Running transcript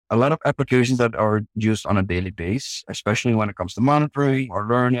a lot of applications that are used on a daily basis, especially when it comes to monitoring or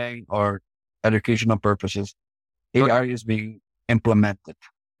learning or educational purposes. AI is being implemented.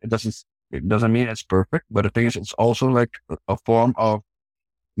 It doesn't it doesn't mean it's perfect, but the thing is, it's also like a form of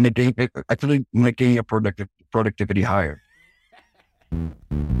actually making your productivity higher.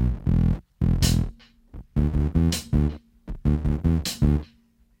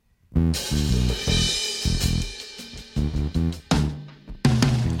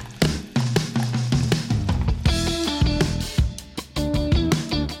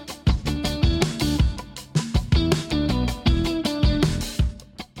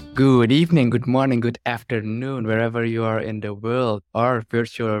 Good evening, good morning, good afternoon, wherever you are in the world or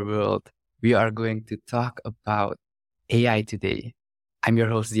virtual world. We are going to talk about AI today. I'm your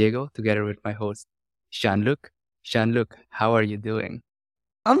host, Diego, together with my host, Jean-Luc. Jean-Luc, how are you doing?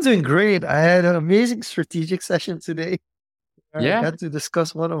 I'm doing great. I had an amazing strategic session today where I Yeah, got to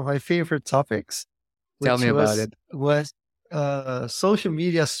discuss one of my favorite topics, tell which me about was it. was social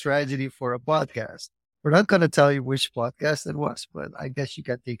media strategy for a podcast. We're not gonna tell you which podcast it was, but I guess you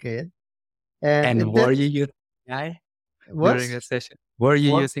can take it. And And it were did you using AI during was that session? Were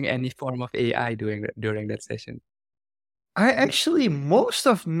you what using any form of AI during that session? I actually most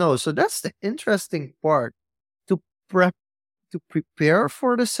of no. So that's the interesting part. To prep to prepare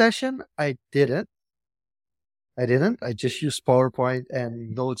for the session, I didn't. I didn't. I just used PowerPoint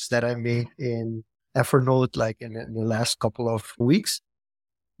and notes that I made in Evernote like in the last couple of weeks.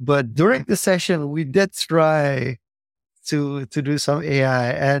 But during the session, we did try to do some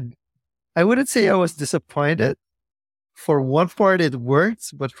AI, and I wouldn't say I was disappointed. For one part, it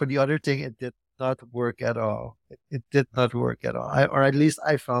worked, but for the other thing, it did not work at all. It did not work at all. Or at least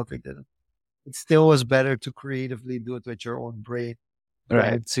I felt it didn't. It still was better to creatively do it with your own brain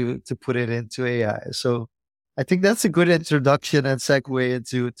Right. than to put it into AI. So I think that's a good introduction and segue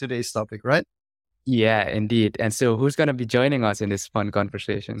into today's topic, right? Yeah, indeed. And so who's going to be joining us in this fun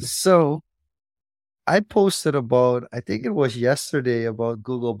conversation? So I posted about, I think it was yesterday, about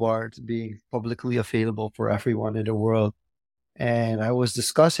Google Bard being publicly available for everyone in the world. And I was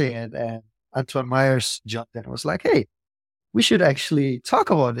discussing it, and Antoine Myers jumped in and was like, hey, we should actually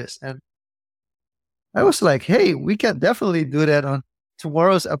talk about this. And I was like, hey, we can definitely do that on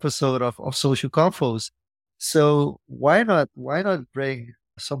tomorrow's episode of Social Confoes. So why not bring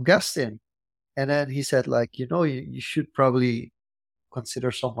some guests in? And then he said, like, you should probably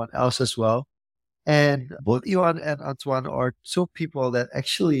consider someone else as well. And both Iwan and Antoine are two people that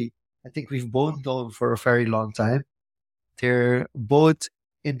actually I think we've both known for a very long time. They're both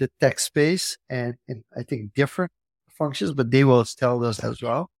in the tech space and in I think different functions, but they will tell us as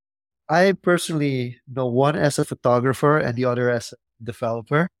well. I personally know one as a photographer and the other as a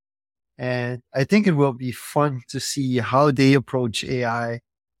developer. And I think it will be fun to see how they approach AI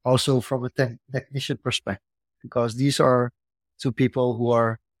also from a technician perspective, because these are two people who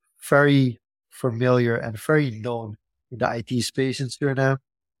are very familiar and very known in the IT space in Suriname.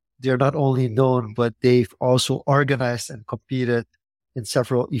 They're not only known, but they've also organized and competed in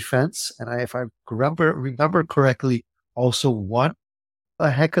several events. And if I remember correctly, also won a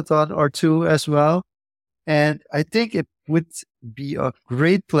hackathon or two as well. And I think it would be a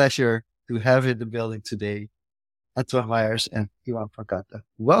great pleasure to have in the building today Antoine Myers and Iwan Francanta.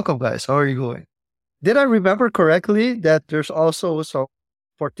 Welcome, guys. How are you going? Did I remember correctly that there's also some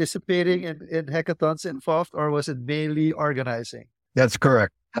participating in hackathons involved, or was it mainly organizing? That's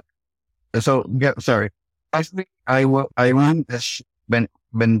correct. So yeah, sorry. I think Iwan has been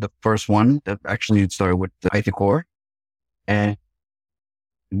the first one that actually started with the IT core, and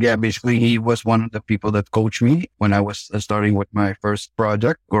yeah, basically he was one of the people that coached me when I was starting with my first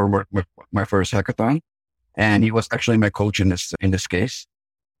project or with my first hackathon, and he was actually my coach in this case,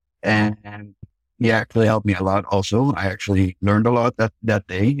 and he actually helped me a lot. Also, I actually learned a lot that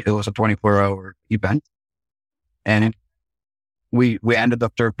day. It was a 24-hour event, and we ended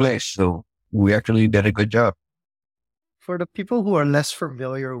up third place, so we actually did a good job. For the people who are less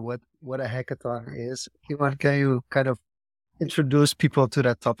familiar with what a hackathon is, Iwan, can you kind of introduce people to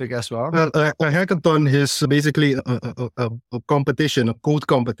that topic as well? Well, a hackathon is basically a competition, a code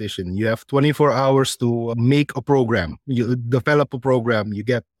competition. You have 24 hours to make a program. You develop a program. You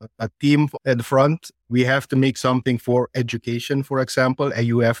get a team at the front. We have to make something for education, for example, and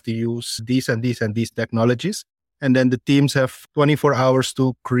you have to use these and these and these technologies. And then the teams have 24 hours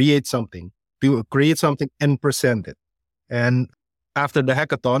to create something and present it. And after the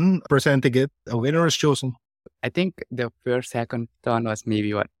hackathon, presenting it, a winner is chosen. I think the first hackathon was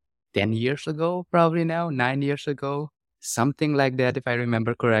maybe 10 years ago, probably now, 9 years ago, something like that, if I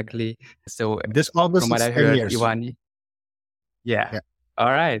remember correctly. So This from August what is I 10 heard, years. Iwan, yeah. Yeah. All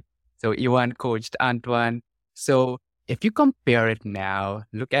right. So Iwan coached Antoine. So if you compare it now,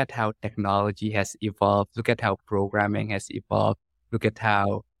 look at how technology has evolved. Look at how programming has evolved. Look at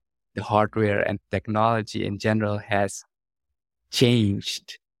how the hardware and technology in general has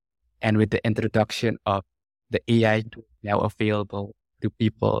changed. And with the introduction of the AI tool now available to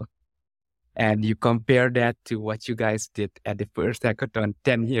people, and you compare that to what you guys did at the first hackathon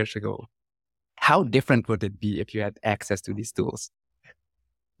 10 years ago, how different would it be if you had access to these tools?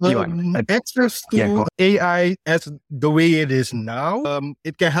 Iwan. Access Yeah, to go. AI as the way it is now,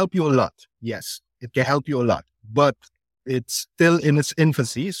 it can help you a lot. Yes, it can help you a lot, but it's still in its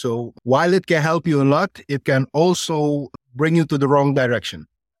infancy. So while it can help you a lot, it can also bring you to the wrong direction.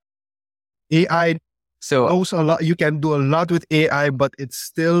 AI So knows a lot. You can do a lot with AI, but it's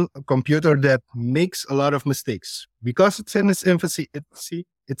still a computer that makes a lot of mistakes because it's in its infancy.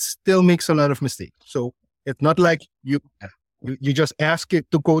 It still makes a lot of mistakes. So it's not like you just ask it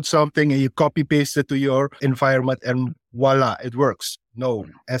to code something and you copy paste it to your environment and voila, it works. No,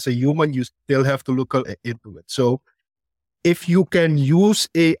 as a human, you still have to look into it. So if you can use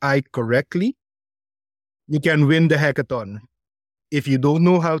AI correctly, you can win the hackathon. If you don't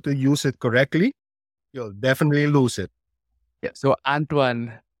know how to use it correctly, you'll definitely lose it. yeah. So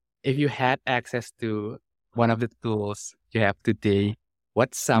Antoine, if you had access to one of the tools you have today,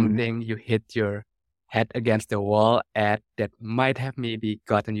 what's something you hit your head against the wall at that might have maybe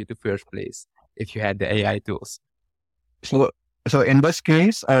gotten you to first place if you had the AI tools? So in this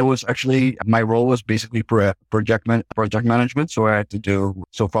case, I was actually, my role was basically project management. So I had to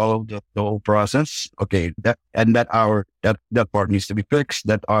follow the whole process. Okay, that hour, that part needs to be fixed.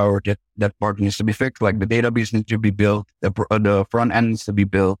 That hour, that part needs to be fixed. Like the database needs to be built, the front end needs to be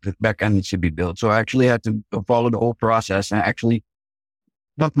built, the back end needs to be built. So I actually had to follow the whole process and actually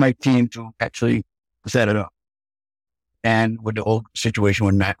got my team to actually set it up. And with the whole situation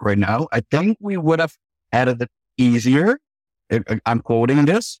we're at right now, I think we would have added it easier. I'm quoting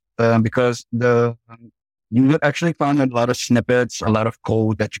this because you would actually find a lot of snippets, a lot of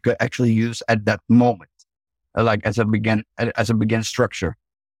code that you could actually use at that moment, like as a begin structure.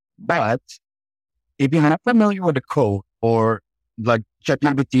 But if you're not familiar with the code, or like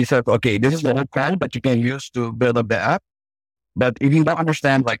ChatGPT said, okay, this is the whole code that you can use to build up the app. But if you don't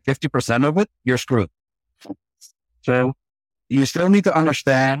understand like 50% of it, you're screwed. So you still need to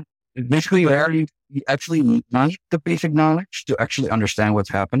understand. Basically, you actually need the basic knowledge to actually understand what's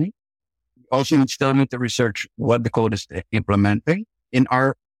happening. Also, you still need to research what the code is implementing. In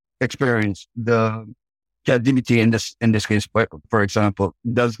our experience, the ChatGPT in this case, for example,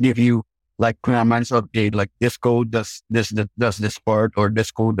 does give you like comments of like this code does this part, or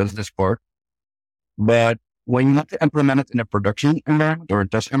this code does this part. But when you have to implement it in a production environment or a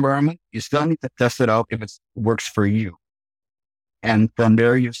test environment, you still need to test it out if it works for you. And from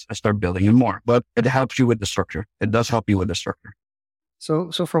there, you start building it more. But it helps you with the structure. It does help you with the structure. So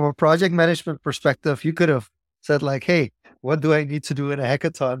from a project management perspective, you could have said like, hey, what do I need to do in a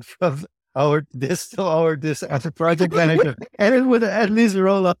hackathon from hour this to hour this as a project manager? And it would at least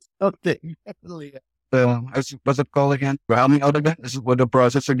roll up something. What's it called again? Help me out again. This is what the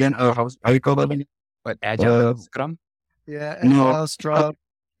process again. How you call that again? What, Agile, Scrum? Yeah, No, Agile, Scrum.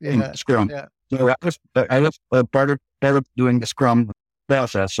 Yeah, Scrum. yeah. So I was part of doing the Scrum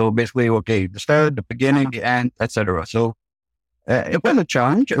process. So basically, okay, the start, the beginning, the end, etc. So it was a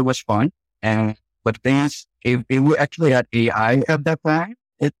challenge. It was fun. But the thing is, if we actually had AI at that time,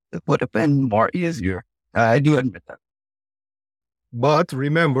 it would have been more easier. I do admit that. But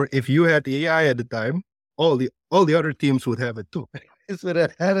remember, if you had AI at the time, all the other teams would have it too. It's what I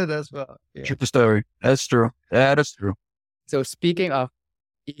had it as well. Yeah. True story. That's true. That is true. So speaking of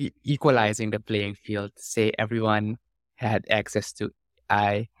equalizing the playing field, say everyone had access to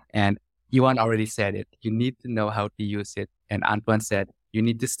AI, and Iwan already said it, you need to know how to use it. And Antoine said, you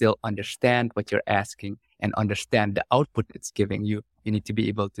need to still understand what you're asking and understand the output it's giving you. You need to be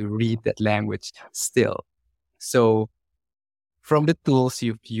able to read that language still. So from the tools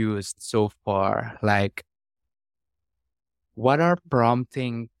you've used so far, like what are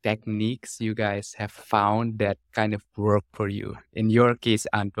prompting techniques you guys have found that kind of work for you? In your case,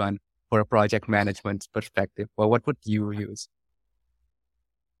 Antoine, for a project management perspective, well, what would you use?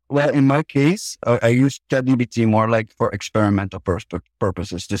 Well, in my case, I use ChatGPT more like for experimental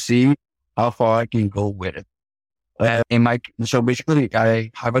purposes to see how far I can go with it. So basically,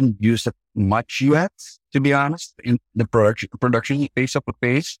 I haven't used it much yet, to be honest, in the production phase of the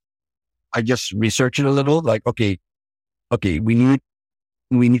phase. I just research it a little, like, okay, we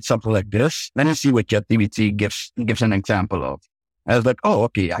need something like this. Then I see what ChatGPT gives an example of. I was like, oh,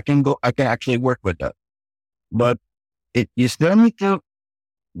 okay, I can actually work with that. But you still need to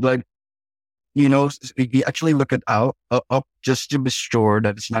like, you actually look it out up just to be sure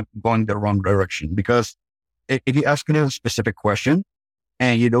that it's not going the wrong direction. Because if you ask it a specific question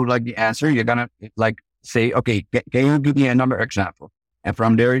and you don't like the answer, you're gonna like say, okay, can you give me another example? And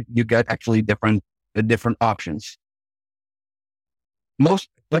from there, you get actually different options. Most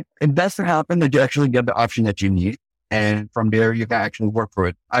like it doesn't happen that you actually get the option that you need, and from there you can actually work for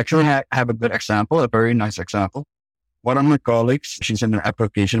it. I actually have a good example, a very nice example. One of my colleagues, she's an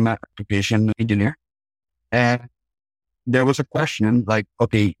application engineer, and there was a question like,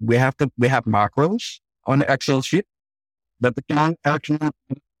 okay, we have macros on the Excel sheet that the can actually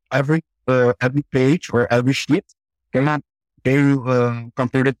every page or every sheet cannot be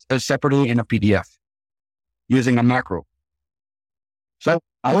completed separately in a PDF using a macro. So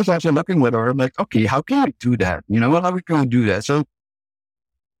I was also looking with her, like, okay, how can I do that? How are we going to do that? So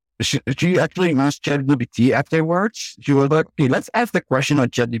she actually asked ChatGPT afterwards. She was like, okay, let's ask the question on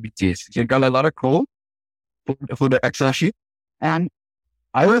ChatGPT. She got a lot of code for the Excel sheet. And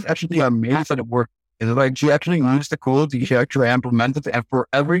I was actually amazed at the work. It's like she actually used the code, she actually implemented it, and for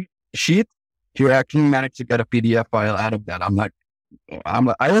every sheet, she actually managed to get a PDF file out of that.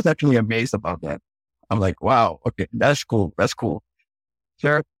 I was actually amazed about that. I'm like, wow, okay, that's cool. That's cool.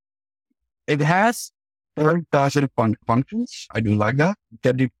 So it has very positive functions. I do like that.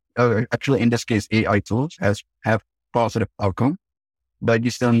 Actually, in this case, AI tools have positive outcome, but you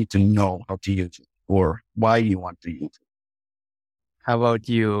still need to know how to use it or why you want to use it. How about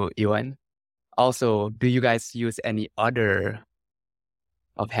you, Iwan? Also, do you guys use any other,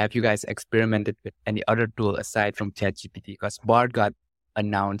 have you guys experimented with any other tool aside from ChatGPT? Because Bard got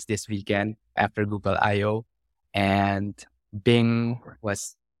announced this weekend after Google I/O, and Bing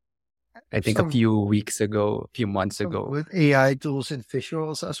was, I think, a few months ago. With AI tools and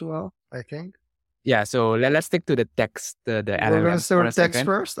visuals as well, I think. Yeah, so let's stick to the text, the We're LLM going to start for a with text second.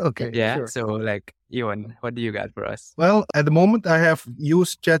 first? Okay, Yeah, sure. so like, Iwan, what do you got for us? Well, at the moment, I have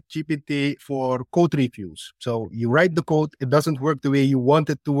used ChatGPT for code reviews. So you write the code, it doesn't work the way you want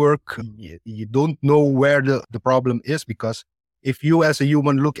it to work. You don't know where the problem is, because if you as a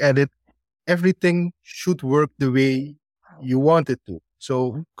human look at it, everything should work the way you want it to.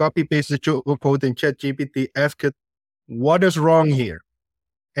 So copy paste the code in ChatGPT, ask it, what is wrong here?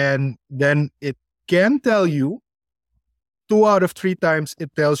 And then it can tell you 2 out of 3 times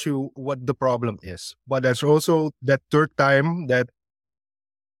it tells you what the problem is. But there's also that third time that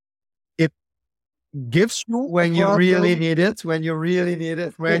it gives you when you really need it,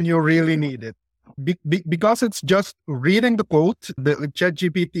 because it's just reading the code. The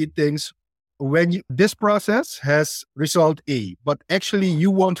ChatGPT thinks this process has result A, but actually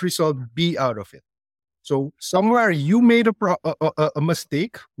you want result B out of it. So somewhere you made a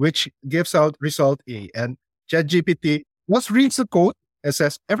mistake which gives out result A, and ChatGPT just reads the code and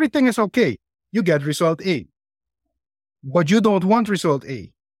says everything is okay. You get result A, but you don't want result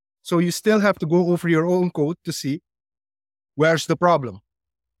A. So you still have to go over your own code to see where's the problem.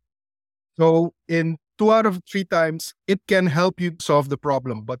 So in 2 out of 3 times, it can help you solve the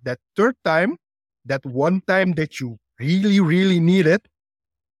problem. But that third time, that one time that you really, really need it,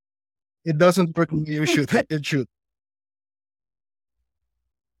 it doesn't work. It should.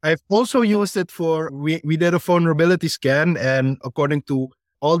 I've also used it for, we did a vulnerability scan, and according to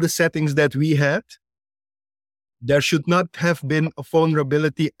all the settings that we had, there should not have been a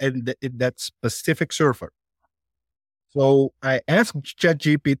vulnerability in that specific server. So I asked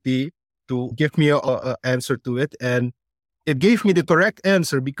ChatGPT to give me an answer to it, and it gave me the correct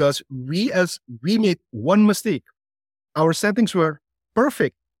answer because we made one mistake. Our settings were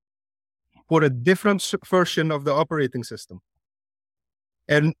perfect for a different version of the operating system.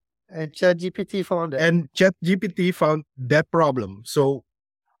 And ChatGPT found it. And ChatGPT found that problem. So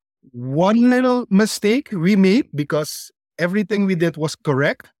one little mistake we made, because everything we did was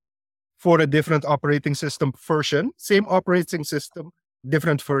correct for a different operating system version, same operating system,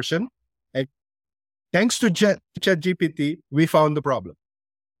 different version. And thanks to ChatGPT, we found the problem.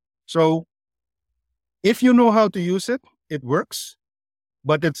 So if you know how to use it, it works,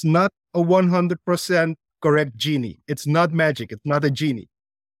 but it's not a 100% correct genie. It's not magic. It's not a genie.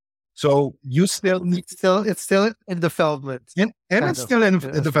 So you still need, it's still in development. And it's still in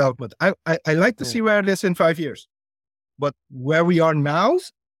development. I like to see where it is in 5 years. But where we are now,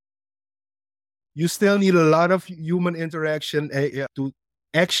 you still need a lot of human interaction to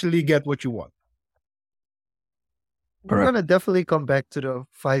actually get what you want. We're going to definitely come back to the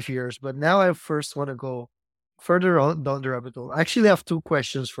 5 years, but now I first want to go further on down the rabbit hole. I actually have 2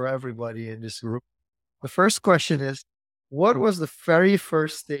 questions for everybody in this group. The first question is, what was the very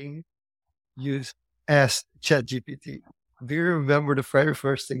first thing you asked ChatGPT? Do you remember the very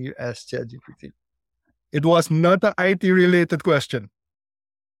first thing you asked ChatGPT? It was not an IT related question,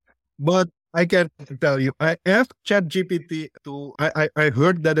 but I can tell you, I asked ChatGPT I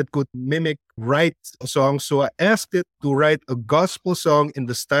heard that it could mimic write a song. So I asked it to write a gospel song in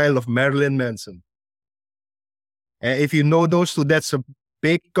the style of Marilyn Manson. And if you know those two, that's a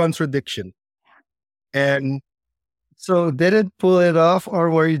big contradiction. And So did it pull it off, or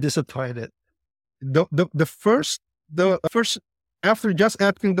were you disappointed? the first, after just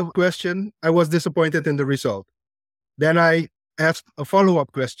asking the question, I was disappointed in the result. Then I asked a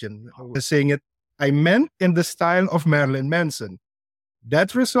follow-up question, saying it, I meant in the style of Marilyn Manson.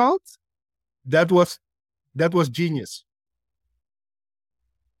 That result, that was genius.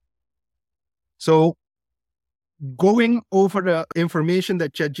 So going over the information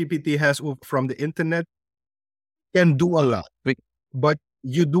that ChatGPT has from the internet can do a lot, but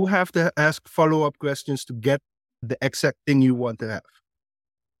you do have to ask follow-up questions to get the exact thing you want to have.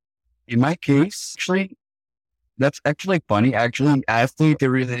 In my case, actually, that's actually funny. Actually, asking the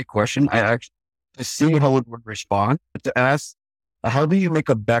related question, I actually to see how it would respond. To ask, how do you make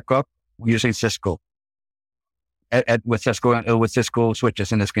a backup using Cisco? With Cisco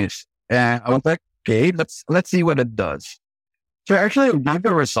switches in this case, and I was like, okay, let's see what it does. So actually, I got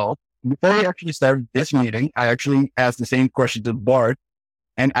the result before I actually started this meeting. I actually asked the same question to Bart,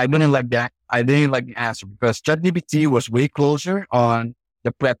 and I didn't like that. I didn't like the answer because ChatGPT was way closer on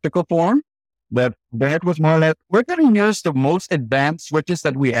the practical form. But that was more or less, we're going to use the most advanced switches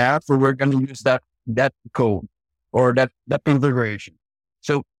that we have, or we're going to use that code or that configuration.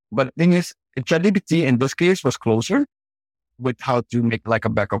 So, but the thing is, ChatGPT in this case was closer with how to make like a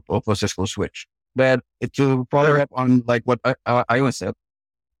backup of a Cisco switch. But to follow up on like what I was said,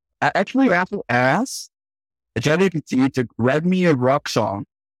 I actually have to ask ChatGPT to write me a rock song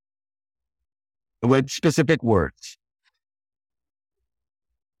with specific words.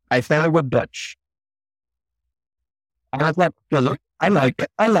 I started with Dutch. I was like, I like it.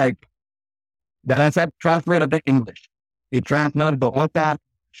 I like it. Then I said, translate it to English. He translated the whole passage.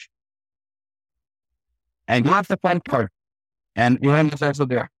 And you have to find part. And you have to also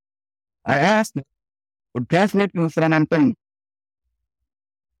there. I asked him, would translate to San Antonio.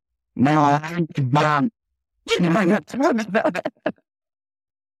 Now I have to down.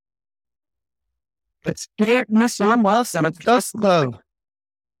 It scared me so much. And it's Does know.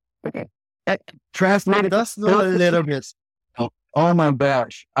 translated. Does know a little bit. Oh my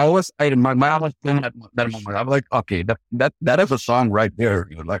gosh. My mom was playing at that moment. I'm like, okay, that is a song right there.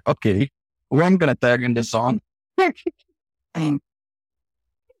 You're like, okay, where I'm going to tag in this song.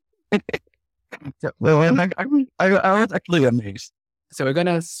 Well, I was actually amazed. So we're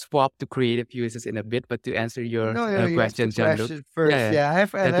gonna swap to creative uses in a bit, but to answer your No, you question, ask the Jean-Luc, question first. yeah. I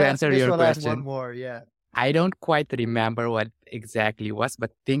have, and To answer your one question, more. Yeah. I don't quite remember what exactly was,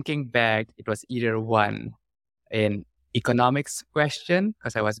 but thinking back, it was either one in economics question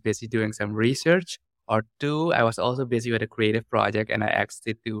because I was busy doing some research, or two, I was also busy with a creative project and I asked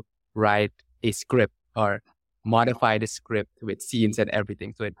it to write a script or modify the script with scenes and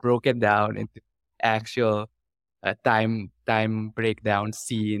everything. So it broke it down into actual time breakdown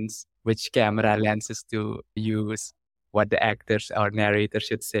scenes, which camera lenses to use, what the actors or narrator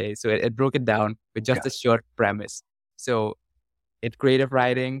should say. So it broke it down with just a short premise. So in creative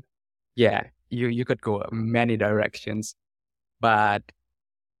writing, yeah, you could go many directions, but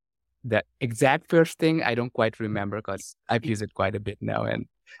the exact first thing I don't quite remember because I've used it quite a bit now, and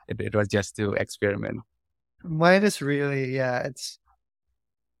it was just to experiment. Mine is really, it's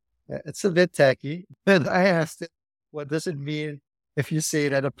a bit tacky. But I asked it, what does it mean if you say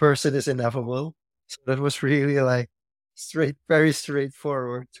that a person is ineffable? So that was really like very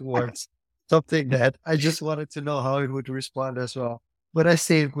straightforward towards something that I just wanted to know how it would respond as well. But I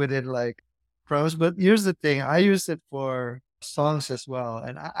stayed within like prompts. But here's the thing, I used it for songs as well,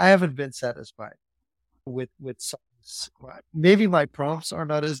 and I haven't been satisfied with songs. Maybe my prompts are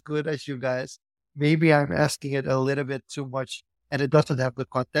not as good as you guys. Maybe I'm asking it a little bit too much and it doesn't have the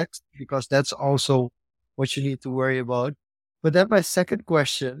context, because that's also what you need to worry about. But then my second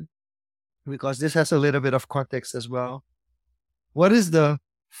question, because this has a little bit of context as well, what is the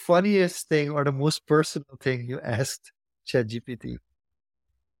funniest thing or the most personal thing you asked ChatGPT?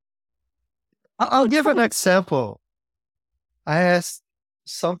 I'll give an example. I asked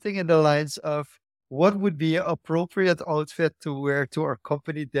something in the lines of, what would be an appropriate outfit to wear to our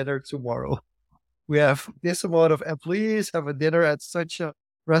company dinner tomorrow? We have this amount of employees, have a dinner at such a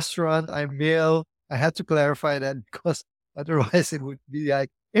restaurant. I'm male. I had to clarify that because otherwise it would be like,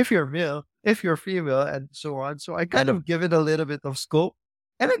 if you're male, if you're female, and so on. So I kind of give it a little bit of scope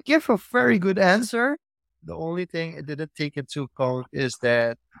and it gave a very good answer. The only thing it didn't take into account is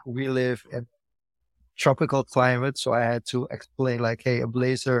that we live in tropical climate. So I had to explain like, hey, a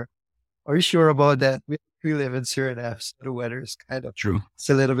blazer, are you sure about that? We live in Suriname, so the weather is True. it's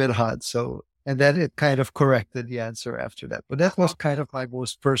a little bit hot. So, and then it kind of corrected the answer after that. But that was kind of my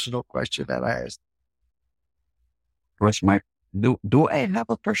most personal question that I asked. What's my, do I have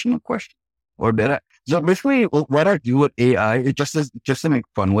a personal question? Or did I? So basically, what I do with AI, it just to make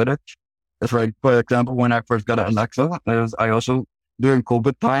fun with it. It's like, for example, when I first got an Alexa, I also, during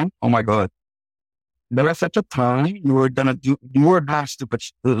COVID time, oh my God, there was such a time you were not stupid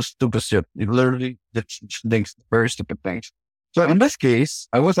shit. You literally did things, very stupid things. So in this case,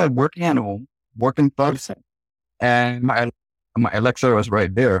 I was like working at home, working thoughts, and my Alexa was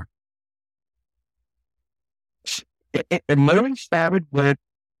right there. It literally started with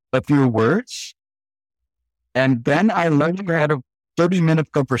a few words, and then I literally had a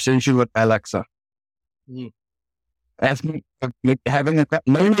 30-minute conversation with Alexa. Asking, like,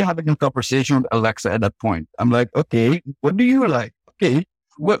 literally having a conversation with Alexa at that point. I'm like, okay, what do you like? Okay,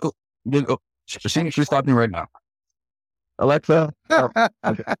 what? She's talking right now. Alexa.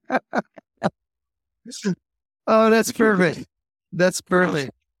 Okay. Oh, that's perfect. That's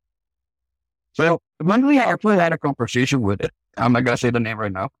perfect. So when we actually had a conversation with it, I'm not gonna say the name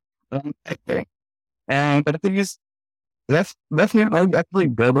right now. Okay. And but the thing is, that's me. I actually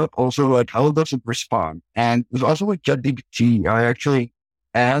develop also like how does it respond? And it's also with ChatGPT. I actually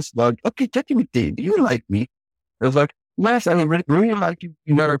asked like, okay, ChatGPT, do you like me? It was like, yes, I really like you.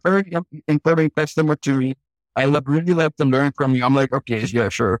 You're a very empowering customer to me. Really love to learn from you. I'm like, okay, yeah,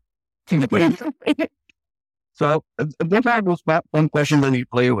 sure. So this was one question that you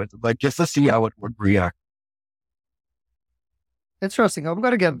play with, like just to see how it would react. Interesting. I'm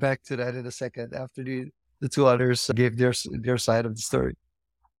gonna get back to that in a second after the two others gave their side of the story.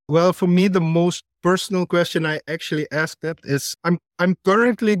 Well, for me, the most personal question I actually asked that is I'm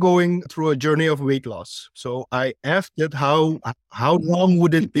currently going through a journey of weight loss. So I asked it how long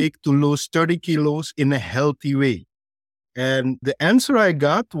would it take to lose 30 kilos in a healthy way? And the answer I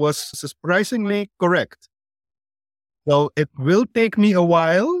got was surprisingly correct. So it will take me a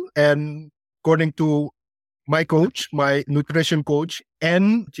while, and according to my coach, my nutrition coach,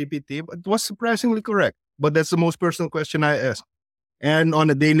 and GPT, it was surprisingly correct. But that's the most personal question I asked. And on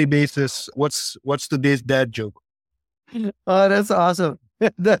a daily basis, what's today's dad joke? Oh, that's awesome.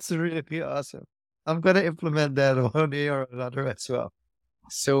 That's really awesome. I'm gonna implement that one day or another as well.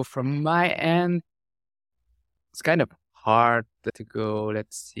 So from my end, it's kind of hard to go,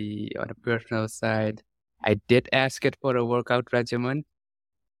 let's see, on the personal side. I did ask it for a workout regimen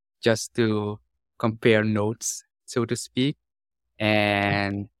just to compare notes, so to speak.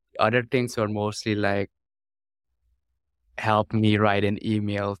 And other things were mostly like help me write an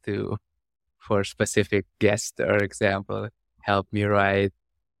email for specific guest, or example, help me write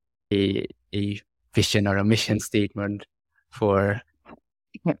a vision or a mission statement for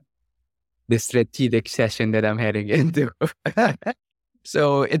the strategic session that I'm heading into.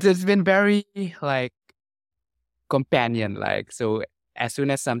 So it has been very like companion like. So as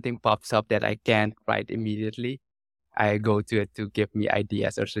soon as something pops up that I can't write immediately, I go to it to give me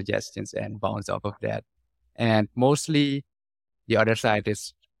ideas or suggestions and bounce off of that. And mostly the other side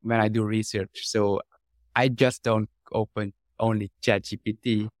is when I do research. So I just don't open only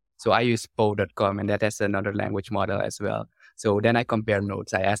ChatGPT. So I use Poe.com, and that has another language model as well. So then I compare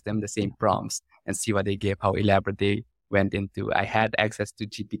notes. I ask them the same prompts and see what they gave, how elaborate they went into. I had access to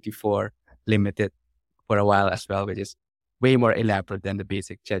GPT-4 limited for a while as well, which is way more elaborate than the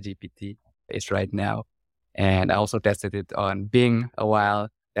basic ChatGPT is right now. And I also tested it on Bing a while.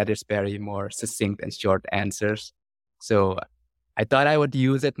 That is very more succinct and short answers. So I thought I would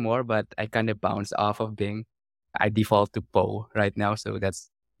use it more, but I kind of bounce off of Bing. I default to Poe right now, so that's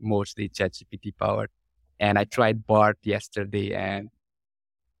mostly ChatGPT powered. And I tried Bart yesterday, and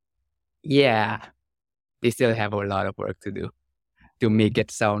yeah, they still have a lot of work to do to make it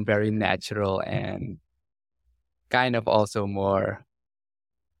sound very natural and kind of also more,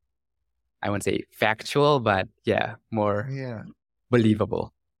 I wouldn't say factual, but yeah, more Yeah.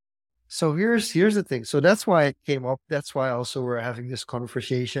 believable. So here's the thing. So that's why it came up. That's why also we're having this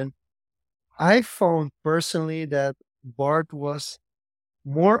conversation. I found personally that Bart was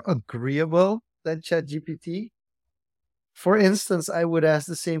more agreeable than ChatGPT. For instance, I would ask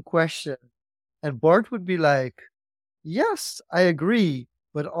the same question, and Bart would be like, "Yes, I agree,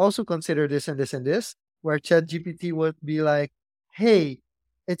 but also consider this and this and this." Where ChatGPT would be like, "Hey,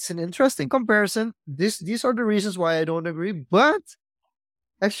 it's an interesting comparison. These are the reasons why I don't agree, but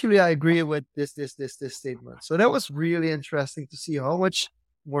actually I agree with this statement." So that was really interesting to see how much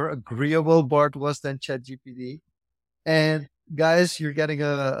more agreeable Bart was than ChatGPT. And guys, you're getting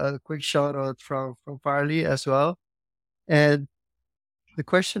a quick shout out from Farley as well. And the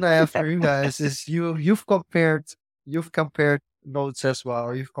question I have for you guys is you've compared notes as well,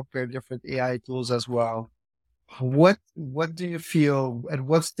 or you've compared different AI tools as well. What do you feel, at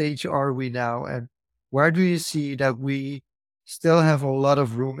what stage are we now, and where do you see that we still have a lot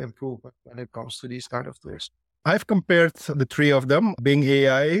of room improvement when it comes to these kind of tools? I've compared the three of them, Bing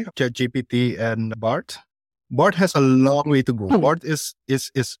AI, ChatGPT, and Bart. Bart has a long way to go. Bart is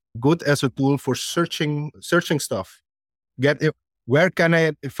good as a tool for searching stuff. Get it. Where can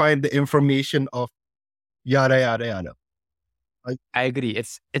I find the information of yada yada yada? I agree.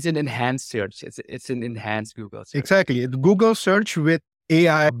 It's an enhanced search. It's an enhanced Google search. Exactly. It's Google search with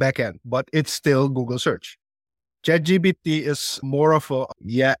AI backend, but it's still Google search. ChatGPT is more of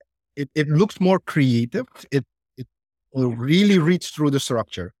it looks more creative. It will really reach through the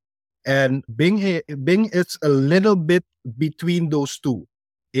structure. And Bing is a little bit between those two.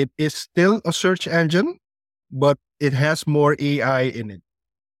 It is still a search engine, but it has more AI in it.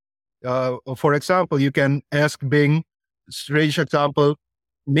 For example, you can ask Bing, strange example,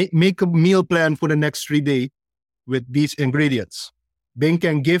 make a meal plan for the next 3 days with these ingredients. Bing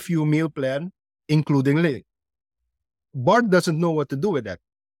can give you a meal plan, including link. Bart doesn't know what to do with that.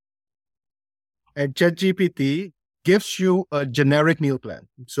 And ChatGPT gives you a generic meal plan.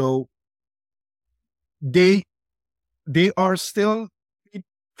 So they are still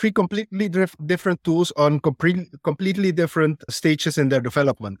three completely different tools on completely different stages in their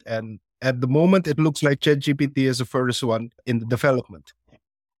development. And at the moment, it looks like ChatGPT is the first one in the development.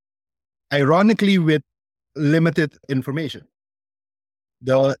 Ironically, with limited information.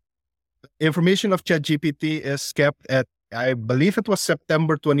 The information of ChatGPT is kept at, I believe it was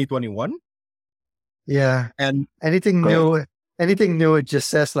September 2021. Yeah. And anything new, it just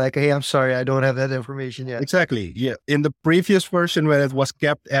says like, hey, I'm sorry, I don't have that information yet. Exactly. Yeah. In the previous version, when it was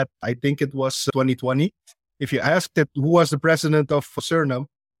kept at, I think it was 2020, if you asked it who was the president of Suriname,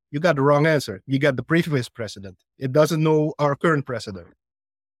 you got the wrong answer. You got the previous president. It doesn't know our current president.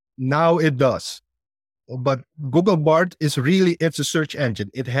 Now it does. But Google Bard it's a search engine.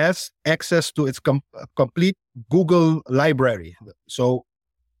 It has access to its complete Google library. So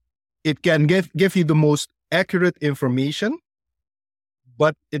it can give you the most accurate information,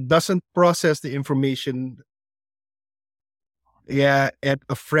 but it doesn't process the information in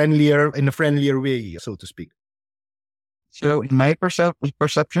a friendlier way, so to speak. So in my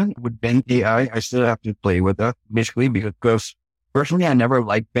perception with Bing AI, I still have to play with that basically because personally, I never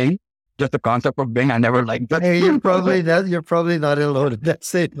liked Bing. Just the concept of Bing, I never liked that. Hey, you're probably not alone in that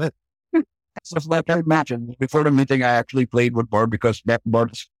statement. So it's like I imagined before the meeting, I actually played with Bard because that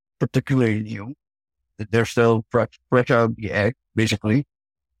Bard is particularly new. They're still fresh out of the egg, basically.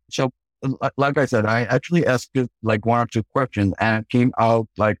 So like I said, I actually asked it like one or two questions and it came out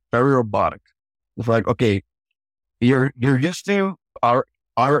like very robotic. It's like, okay, you're used to our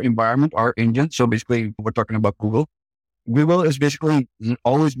environment, our engine. So basically we're talking about Google. Google is basically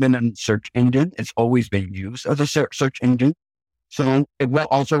always been a search engine. It's always been used as a search engine. So it will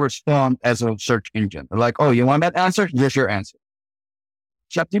also respond as a search engine. Like, oh, you want that answer? Here's your answer.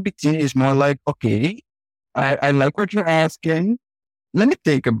 ChatGPT is more like, okay, I like what you're asking. Let me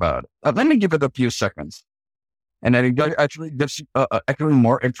think about it. Let me give it a few seconds. And then it actually gives actually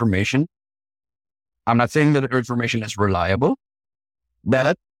more information. I'm not saying that the information is reliable,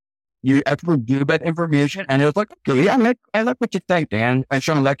 but you actually give that information and it's like, okay, I like what you think. And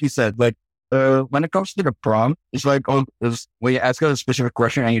Sean, like you said, like, when it comes to the prompt, it's like, when you ask a specific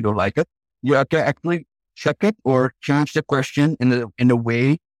question and you don't like it, you can actually check it or change the question in a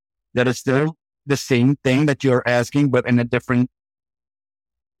way that is still the same thing that you're asking, but in a different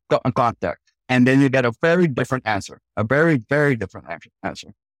context. And then you get a very different answer, a very, very different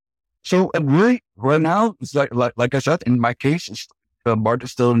answer. So right now, it's like I said, in my case, the Bard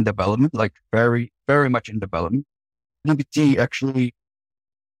is still in development, like very, very much in development. GPT actually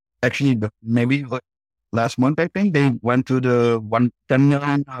maybe like last month, I think they went to the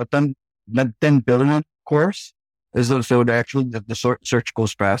 10 billion course. So they actually, the search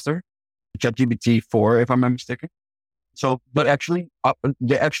goes faster. ChatGPT 4, if I'm not mistaken. So, but actually,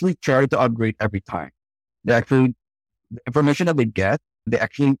 they actually try to upgrade every time. The information that they get, they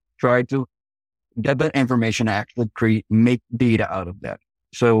actually try to get that information and actually make data out of that.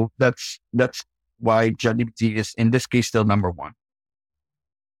 So that's why ChatGPT is in this case still number one.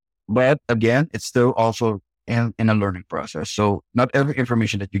 But again, it's still also in a learning process. So not every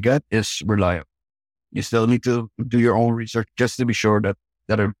information that you get is reliable. You still need to do your own research just to be sure that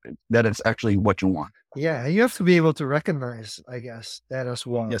it's actually what you want. Yeah, you have to be able to recognize, I guess, that as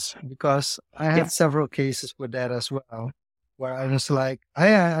well. Yes. Because I Yeah. had several cases with that as well, where I was like,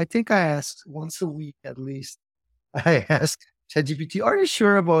 I think I ask once a week at least. I ask ChatGPT, "Are you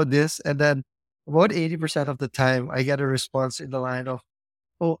sure about this?" And then about 80% of the time, I get a response in the line of,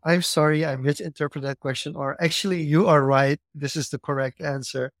 "Oh, I'm sorry, I misinterpreted that question," or "Actually, you are right. This is the correct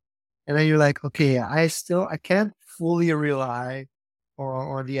answer." And then you're like, okay, I can't fully rely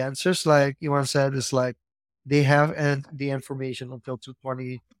on the answers. Like Iwan said, it's like they have the information until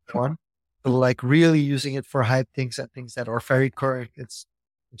 2021. So like really using it for hype things and things that are very current. It's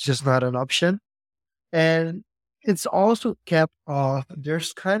just not an option. And it's also kept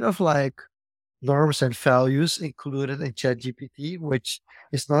there's kind of like norms and values included in ChatGPT, which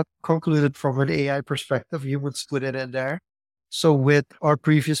is not concluded from an AI perspective. Humans put it in there. So with our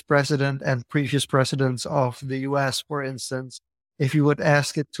previous president and previous presidents of the US, for instance, if you would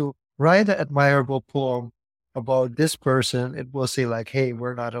ask it to write an admirable poem about this person, it will say like, hey,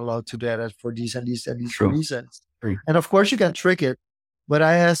 we're not allowed to do that for these and these and these True. reasons. True. And of course you can trick it. But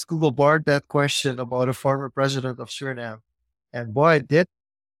I asked Google Bard that question about a former president of Suriname. And boy, did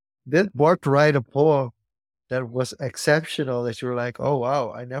Bart write a poem that was exceptional that you're like, oh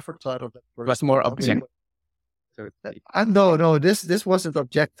wow, I never thought of that It was person. more Okay, objective. So it's like, no, this wasn't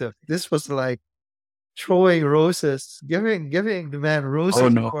objective. This was like throwing roses, giving the man roses Oh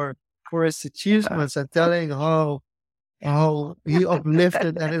no. for his achievements and telling how he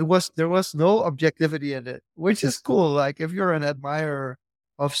uplifted, and there was no objectivity in it, which is cool. Like if you're an admirer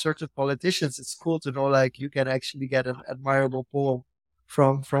of certain politicians, it's cool to know like you can actually get an admirable poem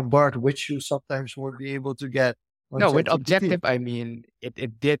from Bart, which you sometimes won't be able to get on no, with ChatGPT. objective, I mean,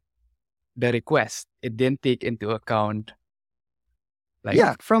 it did the request. It didn't take into account like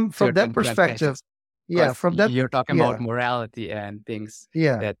Yeah, from that certain perspective. transgressions. Yeah, 'Cause from that. you're talking Yeah, about morality and things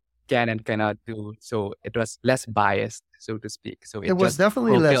yeah. that can and cannot do. So it was less biased, so to speak. So It it was just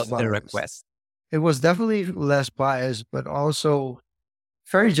definitely less fulfilled the biased. request. It was definitely less biased, but also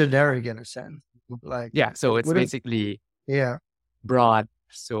very generic in a sense. Like Yeah. So it it's wouldn't. basically Yeah, broad.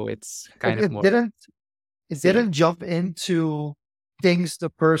 So it's kind of it more didn't. It safe. didn't jump into things the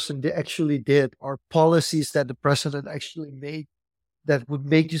person actually did or policies that the president actually made that would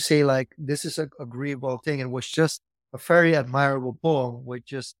make you say like this is an agreeable thing. It was just a very admirable poem, which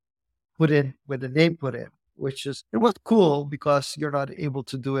just put in with the name put in, which is it was cool because you're not able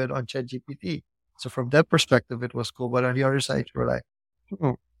to do it on ChatGPT. So from that perspective, it was cool. But on the other side, you're like,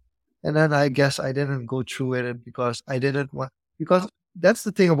 hmm. And then I guess I didn't go through with it because I didn't want because that's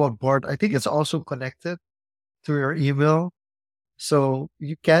the thing about Bard. I think it's also connected to your email. So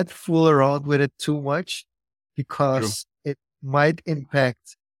you can't fool around with it too much because it might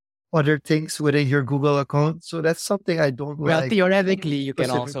impact other things within your Google account. So that's something I don't Well, like theoretically, you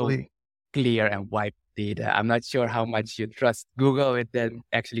can also specifically. clear and wipe data. I'm not sure how much you trust Google with them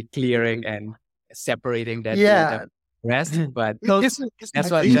actually clearing and separating that Yeah. data rest, but No, that's what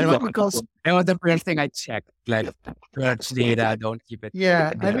because that was the first thing I checked. Like search data, don't keep it.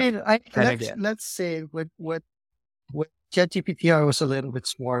 yeah, I there. mean, And again, let's say with ChatGPT, I was a little bit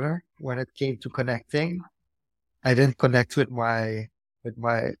smarter when it came to connecting. I didn't connect with my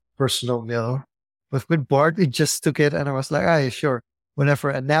personal mail, but with Bard, it just took it, and I was like, ah, yeah, sure, whatever.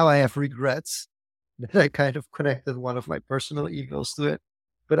 And now I have regrets that I kind of connected one of my personal emails to it.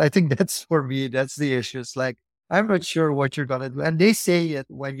 But I think that's for me. That's the issue. It's like I'm not sure what you're gonna do, and they say it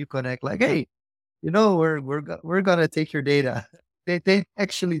when you connect, like, hey, we're gonna take your data. They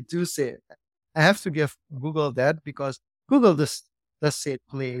actually do say it. I have to give Google that because Google does say it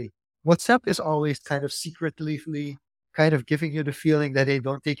plainly. WhatsApp is always kind of secretly kind of giving you the feeling that they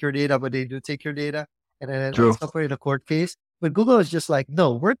don't take your data, but they do take your data, and then it True. ends up in a court case. But Google is just like,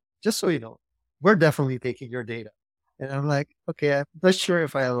 no, we're just so you know, we're definitely taking your data. And I'm like, okay, I'm not sure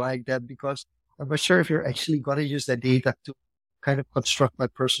if I like that because I'm not sure if you're actually going to use that data to kind of construct my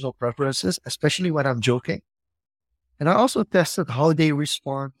personal preferences, especially when I'm joking. And I also tested how they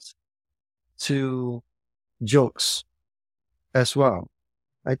respond to jokes as well.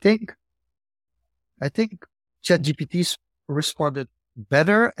 I think ChatGPT responded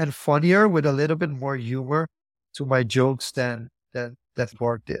better and funnier with a little bit more humor to my jokes than that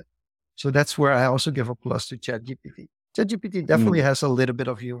Bard did. So that's where I also give a plus to ChatGPT. ChatGPT definitely has a little bit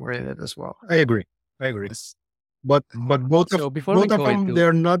of humor in it as well. I agree. But both so of before we both of go them, into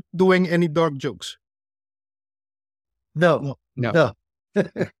they're not doing any dark jokes. No. no,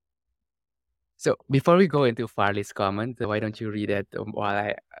 so before we go into Farley's comment, why don't you read it while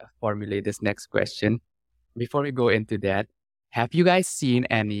I formulate this next question? Before we go into that, have you guys seen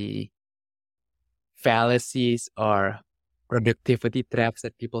any fallacies or productivity traps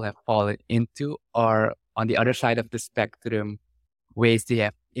that people have fallen into, or on the other side of the spectrum, ways they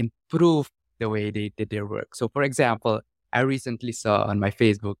have improved the way they did their work. So, for example, I recently saw on my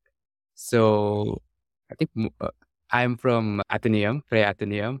Facebook. So, I think I'm from Atheneum, Freya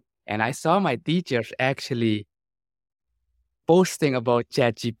Atheneum, and I saw my teachers actually posting about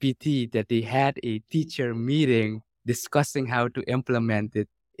ChatGPT that they had a teacher meeting discussing how to implement it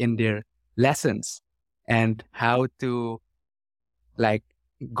in their lessons and how to like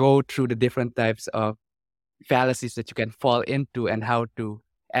go through the different types of fallacies that you can fall into and how to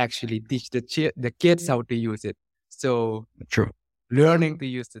actually teach the kids how to use it. So True. learning to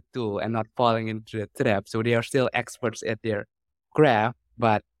use the tool and not falling into the trap. So they are still experts at their craft,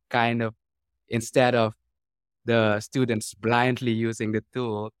 but kind of instead of the students blindly using the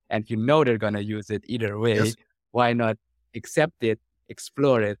tool and they're going to use it either way, Yes. why not accept it,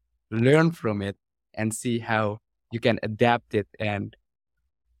 explore it, learn from it, and see how you can adapt it and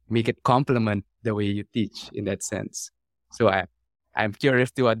make it complement the way you teach in that sense. So I'm curious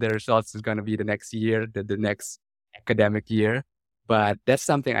to what the results is going to be the next year, the next academic year. But that's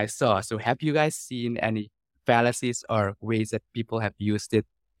something I saw. So have you guys seen any fallacies or ways that people have used it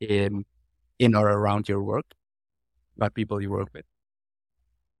in or around your work? What people you work with?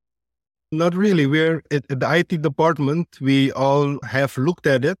 Not really. We're at the IT department. We all have looked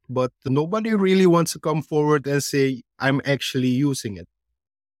at it, but nobody really wants to come forward and say, I'm actually using it.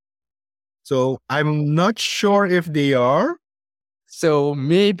 So I'm not sure if they are. So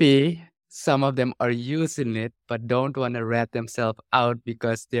maybe some of them are using it, but don't want to rat themselves out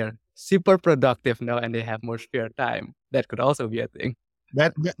because they're super productive now and they have more spare time. That could also be a thing.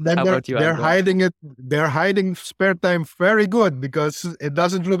 Then How about you, they're Anton? hiding it. They're hiding spare time very good because it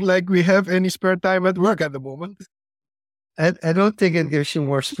doesn't look like we have any spare time at work at the moment. I don't think it gives you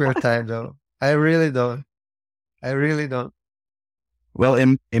more spare time though. I really don't. I really don't. Well,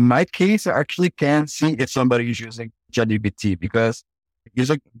 in my case, I actually can see if somebody is using ChatGPT because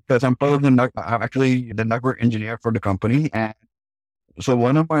I'm part of I'm actually the network engineer for the company, and so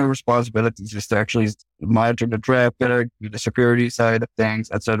one of my responsibilities is to actually monitor the traffic, the security side of things,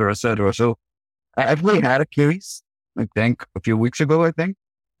 et cetera, et cetera. So I actually had a case, I think a few weeks ago, I think.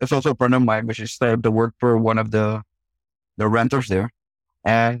 It's also a friend of mine, which is started to work for one of the renters there.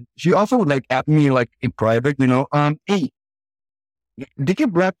 And she also like asked me like in private, hey, did you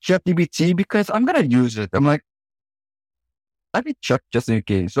grab ChatGPT? Because I'm going to use it. I'm like, let me check just in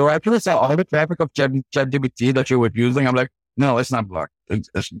case. So I actually saw all the traffic of ChatGPT that you were using. I'm like, no, it's not blocked. It's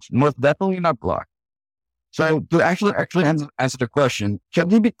most definitely not blocked. So to actually answer the question,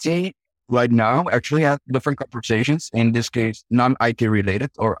 ChatGPT right now actually has different conversations. In this case, non-IT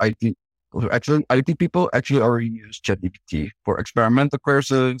related or IT. Actually, IT people actually already use ChatGPT for experimental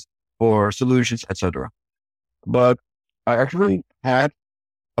courses, for solutions, etc. But I actually had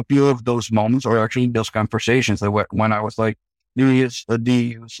a few of those moments, or actually those conversations that when I was like, do you use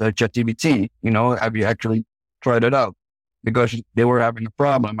ChatGPT? Have you actually tried it out? Because they were having a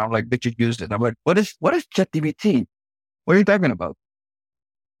problem. I'm like, did you use it? I'm like, what is ChatGPT? What are you talking about?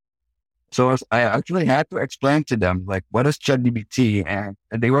 So I actually had to explain to them, like, what is ChatGPT? And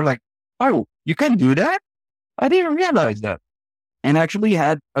they were like, oh, you can do that? I didn't realize that. And actually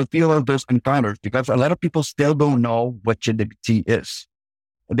had a few of those encounters because a lot of people still don't know what ChatGPT is.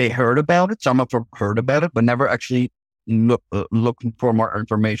 They heard about it. Some of them heard about it, but never actually looking for more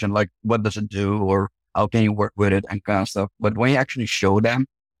information, like what does it do or how can you work with it and kind of stuff. But when you actually show them,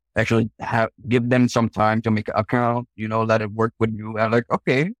 give them some time to make an account, let it work with you. And like,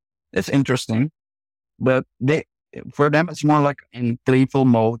 okay, it's interesting. But for them, it's more like in playful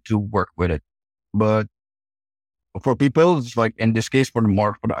mode to work with it. But for people, it's like in this case, for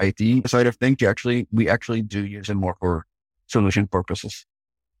the IT side of things, we actually do use it more for solution purposes.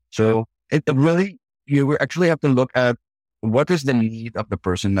 So it really, you actually have to look at what is the need of the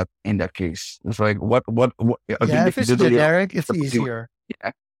person that in that case. It's like what Yeah, if it's generic, it's easier.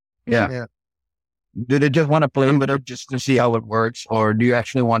 Yeah. Do they just want to play with it just to see how it works, or do you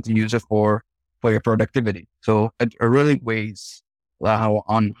actually want to use it for your productivity? So it really weighs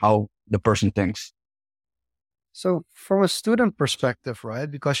on how the person thinks. So from a student perspective, right?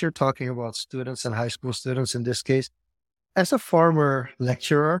 Because you're talking about students and high school students in this case, as a former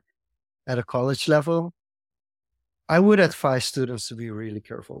lecturer at a college level, I would advise students to be really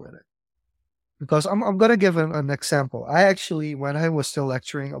careful with it. Because I'm going to give an example. I actually, when I was still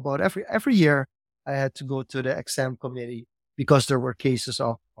lecturing, about every year, I had to go to the exam committee because there were cases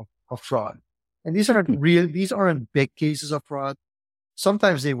of fraud. And these aren't big cases of fraud.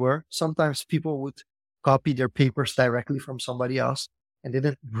 Sometimes they were. Sometimes people would copy their papers directly from somebody else and they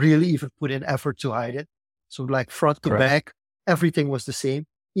didn't really even put in effort to hide it. So like front to back, everything was the same,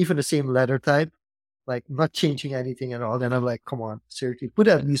 even the same letter type, like not changing anything at all. Then I'm like, come on, seriously,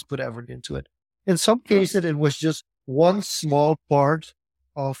 at least put effort into it. In some cases, it was just one small part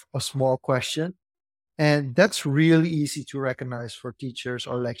of a small question. And that's really easy to recognize for teachers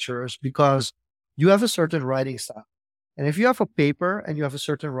or lecturers because you have a certain writing style. And if you have a paper and you have a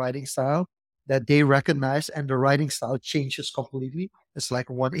certain writing style that they recognize and the writing style changes completely, it's like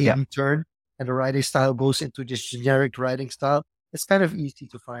a 180 turn and the writing style goes into this generic writing style, it's kind of easy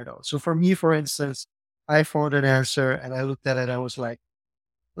to find out. So for me, for instance, I found an answer and I looked at it and I was like,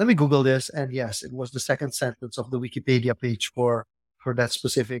 let me Google this. And yes, it was the second sentence of the Wikipedia page for that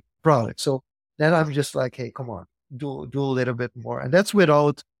specific product. So then I'm just like, hey, come on, do a little bit more. And that's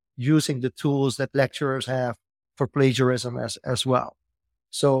without using the tools that lecturers have for plagiarism as well.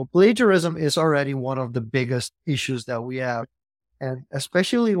 So plagiarism is already one of the biggest issues that we have. And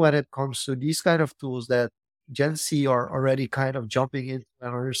especially when it comes to these kind of tools that Gen Z are already kind of jumping into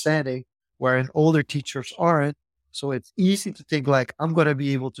and understanding, wherein older teachers aren't. So it's easy to think like, I'm going to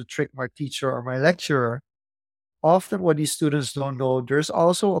be able to trick my teacher or my lecturer. Often what these students don't know, there's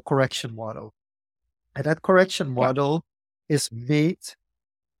also a correction model. And that correction model is made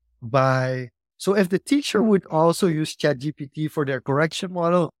by, so if the teacher would also use ChatGPT for their correction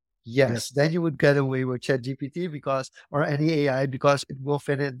model, yes, then you would get away with ChatGPT or any AI because it will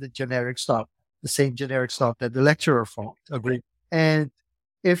fit in the generic stuff, the same generic stuff that the lecturer found. Agree. And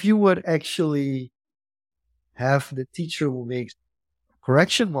if you would actually have the teacher who makes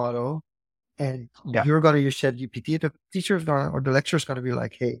correction model and you're going to use ChatGPT, the teacher's or the lecturer's going to be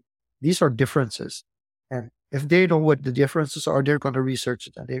like, hey, these are differences. And if they know what the differences are, they're going to research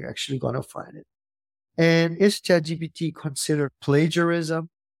it and they're actually going to find it. And is ChatGPT considered plagiarism?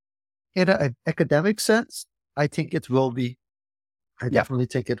 In an academic sense, I think it will be. I definitely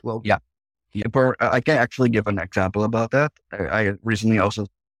think it will be. Yeah. I can actually give an example about that. I recently also,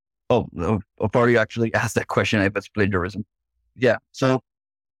 before you actually asked that question, if it's plagiarism. Yeah. So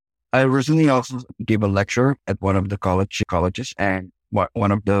I recently also gave a lecture at one of the colleges, and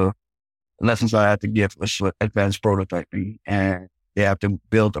one of the lessons I had to give was advanced prototyping, and they have to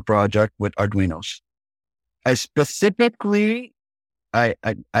build a project with Arduinos. I specifically, I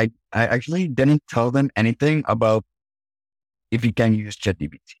actually didn't tell them anything about if you can use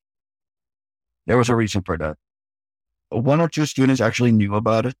ChatGPT. There was a reason for that. One or two students actually knew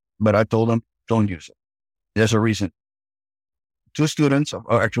about it, but I told them, don't use it. There's a reason. Two students,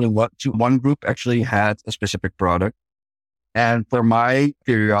 or actually one group actually had a specific product. And for my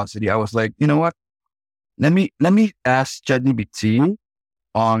curiosity, I was like, you know what? Let me ask ChatGPT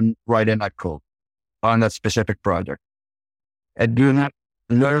on writing that code on that specific project. And do not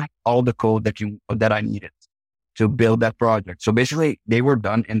learn all the code that I needed to build that project. So basically they were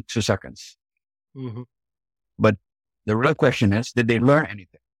done in 2 seconds. Mm-hmm. But the real question is, did they learn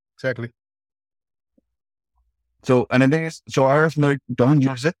anything? Exactly. So, and the thing is, so I was like, don't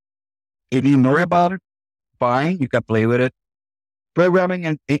use it. If you know about it, fine, you can play with it.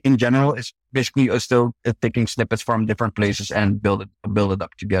 Programming in general is basically still taking snippets from different places and build it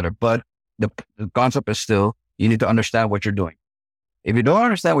up together. But the concept is still, you need to understand what you're doing. If you don't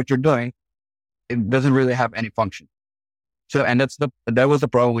understand what you're doing, it doesn't really have any function. So, and that was the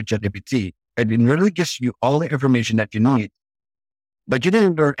problem with ChatGPT. It really gives you all the information that you need, but you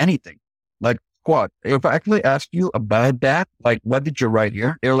didn't learn anything. Like, what? If I actually ask you about that, like, what did you write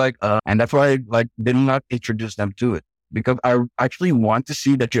here? They're like, and that's why I did not introduce them to it, because I actually want to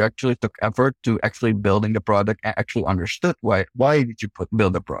see that you actually took effort to actually building the product and actually understood why did you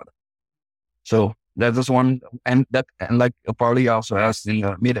build the product. So that is one, and like partly also asked in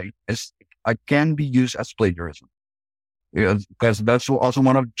the meeting, is I can be used as plagiarism. Because that's also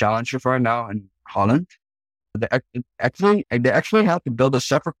one of the challenges right now in Holland. They actually have to build a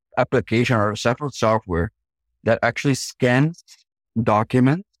separate application or a separate software that actually scans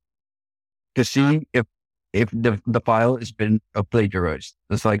documents to see if the file has been plagiarized.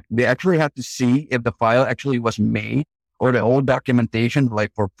 It's like they actually have to see if the file actually was made, or the old documentation,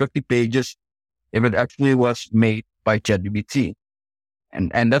 like for 50 pages, if it actually was made by ChatGPT.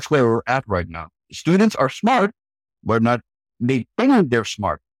 And that's where we're at right now. Students are smart, but they think they're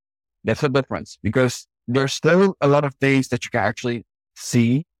smart. That's the difference, because there's still a lot of things that you can actually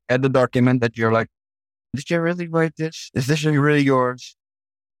see at the document that you're like, did you really write this? Is this really yours?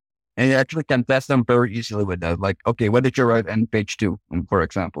 And you actually can test them very easily with that. Like, okay, what did you write on page 2, for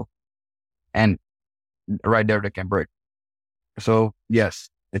example? And right there, they can break. So yes,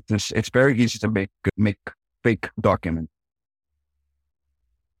 it's very easy to make fake document.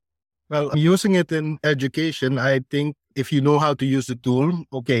 Well, using it in education, I think if you know how to use the tool,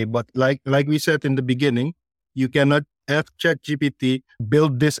 okay. But like we said in the beginning, you cannot ask ChatGPT,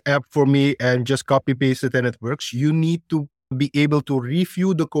 build this app for me and just copy paste it and it works. You need to be able to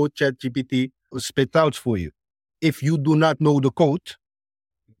review the code ChatGPT spit out for you. If you do not know the code,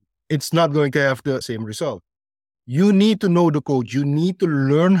 it's not going to have the same result. You need to know the code. You need to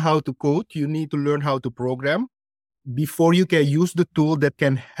learn how to code. You need to learn how to program before you can use the tool that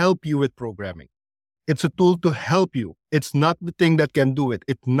can help you with programming. It's a tool to help you. It's not the thing that can do it.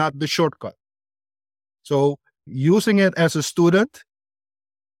 It's not the shortcut. So using it as a student,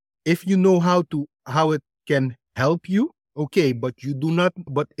 if you know how it can help you, okay, but it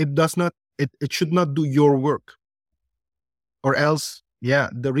should not do your work. Or else,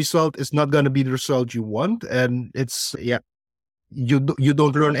 the result is not going to be the result you want. And it's, you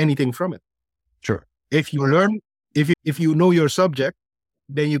don't learn anything from it. Sure. If you know your subject,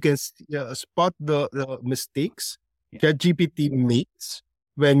 then you can spot the mistakes ChatGPT makes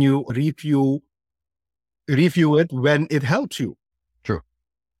when you review it when it helps you. True.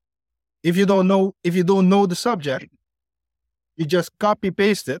 If you don't know the subject, you just copy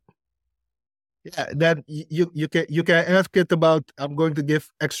paste it. Then you can ask it about. I'm going to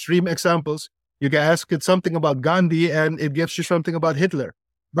give extreme examples. You can ask it something about Gandhi, and it gives you something about Hitler,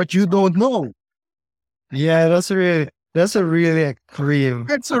 but you don't know. Yeah, that's a really extreme.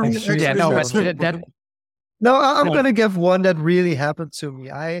 That's a really extreme Yeah, no, but example. that No, I'm No. gonna give one that really happened to me.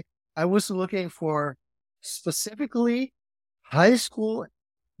 I was looking for specifically high school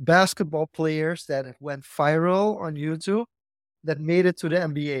basketball players that went viral on YouTube that made it to the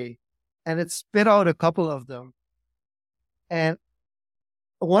NBA, and it spit out a couple of them. And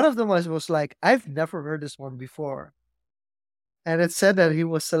one of them was like, I've never heard this one before. And it said that he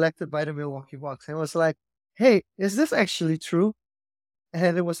was selected by the Milwaukee Bucks. And it was like, hey, is this actually true?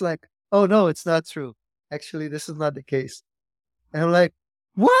 And it was like, oh no, it's not true. Actually, this is not the case. And I'm like,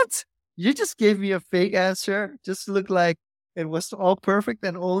 what? You just gave me a fake answer. Just looked like it was all perfect.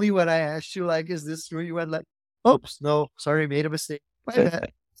 And only when I asked you, like, is this true? You went like, oops, no, sorry, made a mistake. My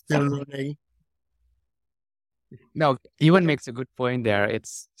bad. Still learning. No, Ewan makes a good point there.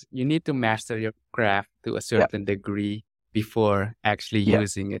 It's you need to master your craft to a certain degree before actually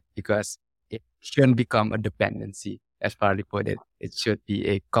using it, because it shouldn't become a dependency, as Farley put it. It should be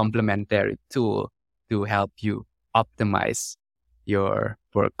a complementary tool to help you optimize your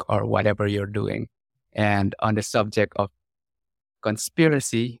work or whatever you're doing. And on the subject of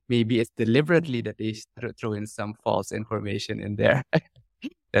conspiracy, maybe it's deliberately that they throw in some false information in there.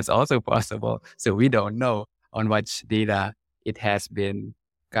 That's also possible. So we don't know on which data it has been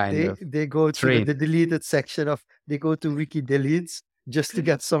They go to trained. the deleted section of, they go to Wiki Deletes just to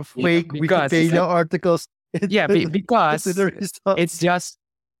get some Yeah, fake because- Wikipedia articles. Yeah, because into the result. it's just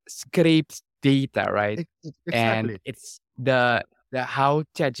scraped data, right? Exactly. And it's the how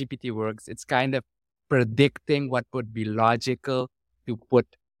ChatGPT works. It's kind of predicting what would be logical to put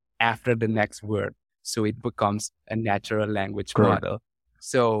after the next word, so it becomes a natural language Correct. model.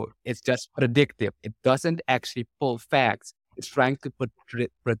 So it's just predictive. It doesn't actually pull facts. It's trying to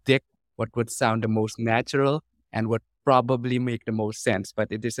predict what would sound the most natural and what probably make the most sense, but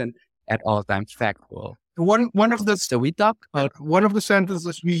it isn't at all times factual. One of the So we talk about one of the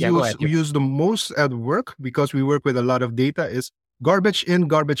sentences we Yeah, go ahead, use the most at work, because we work with a lot of data, is garbage in,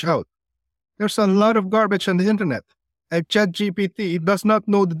 garbage out. There's a lot of garbage on the internet. And ChatGPT does not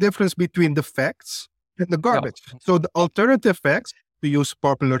know the difference between the facts and the garbage. So the alternative facts, to use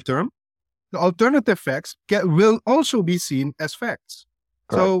popular term, the alternative facts will also be seen as facts.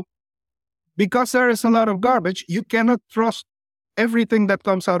 So because there is a lot of garbage, you cannot trust everything that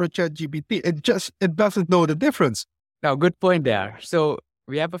comes out of ChatGPT. It doesn't know the difference. Now, good point there. So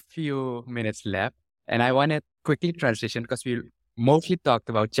we have a few minutes left, and I want to quickly transition because we mostly talked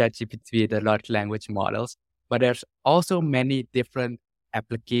about ChatGPT, the large language models, but there's also many different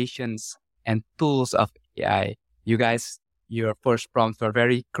applications and tools of AI. You guys, your first prompts were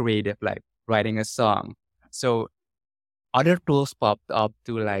very creative, like writing a song. So other tools popped up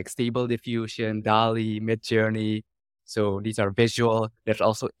to like Stable Diffusion, DALL-E, Midjourney. So these are visual. There's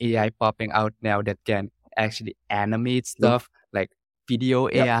also AI popping out now that can actually animate stuff like video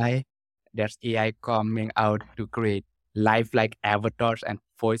AI. There's AI coming out to create lifelike avatars and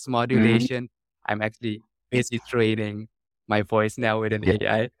voice modulation. I'm actually busy training my voice now with an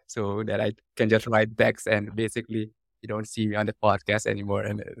AI so that I can just write text and basically you don't see me on the podcast anymore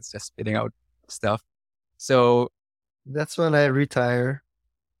and it's just spitting out stuff. So That's when I retire.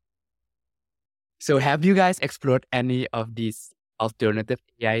 So have you guys explored any of these alternative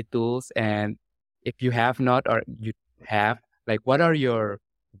AI tools? And if you have not, or you have, like, what are your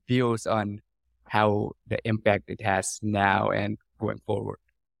views on how the impact it has now and going forward?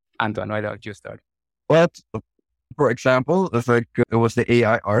 Anton, why don't you start? Well, For example, it's like it was the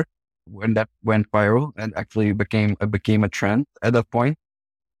AI art when that went viral and actually became a trend at that point.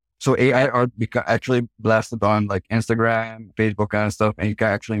 So AI art actually blasted on like Instagram, Facebook kind of stuff, and you can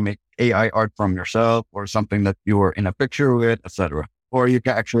actually make AI art from yourself or something that you were in a picture with, etc. Or you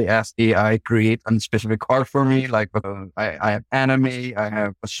can actually ask AI create a specific art for me, like I have anime, I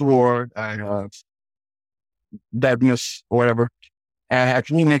have a sword, I have deadness or whatever, and it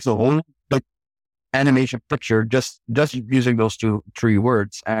actually makes a whole like animation picture just using those three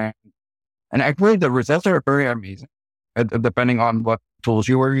words, and actually the results are very amazing, depending on what tools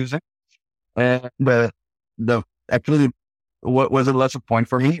you were using. But the actually what was a lesser point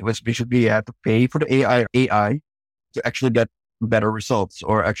for me was basically you had to pay for the AI to actually get better results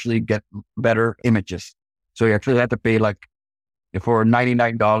or actually get better images. So you actually had to pay like for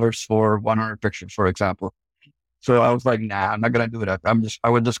 $99 for 100 pictures, for example. So I was like, nah, I'm not gonna do that. I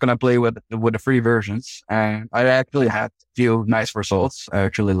was just gonna play with the free versions, and I actually had a few nice results. I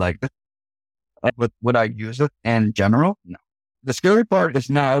actually liked it. But would I use it in general? No. The scary part is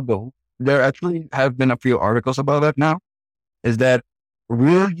now, though, there actually have been a few articles about that now, is that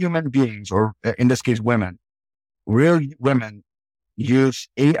real human beings, or in this case, real women use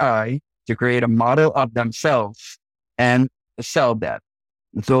AI to create a model of themselves and sell that.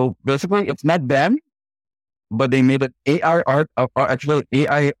 So basically, it's not them, but they made an AI art, or actually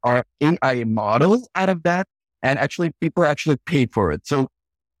AI art, AI models out of that. And actually, people actually paid for it. So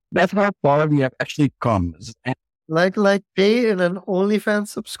that's how far we have actually come. Like pay in an OnlyFans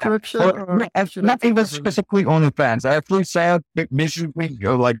subscription, Or or should I not pay even for that? specifically OnlyFans. I actually said basically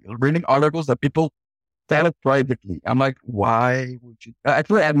like reading articles that people sell it privately. I'm like, why would you?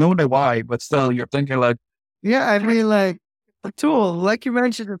 Actually, I know the why, but still, you're thinking like, Yeah, I mean, like a tool, like you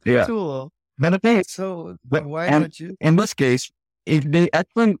mentioned, it's a yeah. tool. Then the thing is, So but why and not you? in this case, if they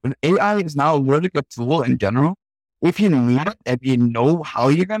actually AI is now a really good tool in general. If you need it, if you know how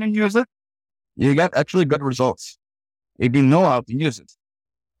you're gonna use it, you get actually good results. If you know how to use it.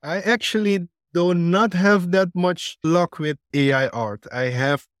 I actually do not have that much luck with AI art. I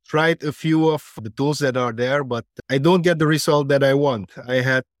have tried a few of the tools that are there, but I don't get the result that I want. I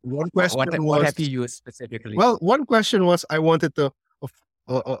had one question What was, have you used specifically? well, one question was I wanted a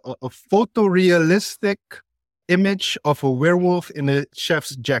photorealistic image of a werewolf in a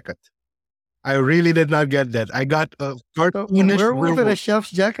chef's jacket. I really did not get that. I got a So a cartoonish werewolf in a werewolf. chef's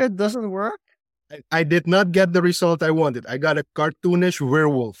jacket doesn't work? I did not get the result I wanted. I got a cartoonish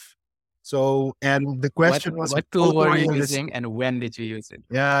werewolf. So, and the question was What tool were you photorealistic. using and when did you use it?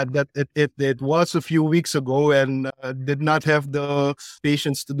 Yeah, that it was a few weeks ago, and did not have the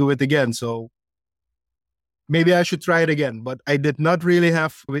patience to do it again. So maybe I should try it again. But I did not really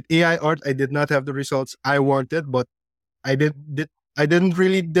have with AI art. I did not have the results I wanted, but I didn't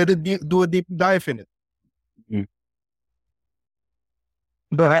really do a deep dive in it. Mm.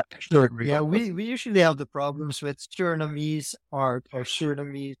 But I actually agree. Yeah, we usually have the problems with Surinamese art or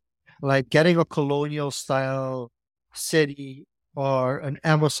Surinamese, like getting a colonial style city or an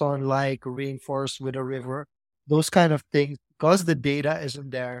Amazon like rainforest with a river, those kind of things. Because the data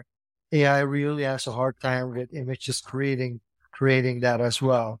isn't there, AI really has a hard time with images creating that as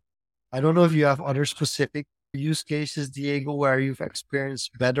well. I don't know if you have other specific use cases, Diego, where you've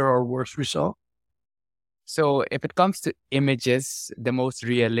experienced better or worse result. So if it comes to images, the most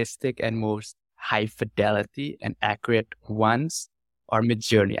realistic and most high fidelity and accurate ones are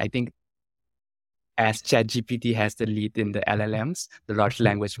Midjourney. I think as ChatGPT has the lead in the LLMs, the large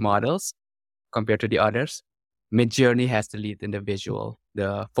language models, compared to the others, Midjourney has the lead in the visual,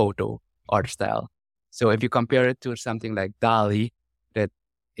 the photo art style. So if you compare it to something like DALI, that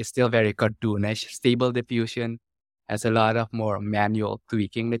is still very cartoonish, stable diffusion, has a lot of more manual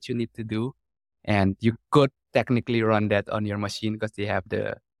tweaking that you need to do. And you could technically run that on your machine because they have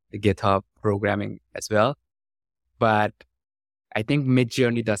the GitHub programming as well. But I think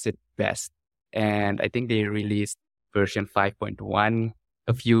Midjourney does it best. And I think they released version 5.1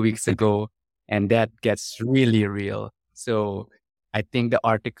 a few weeks ago, and that gets really real. So I think the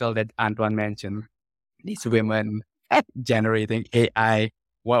article that Antoine mentioned, these women generating AI,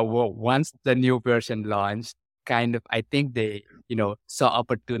 once the new version launched, kind of, I think they, saw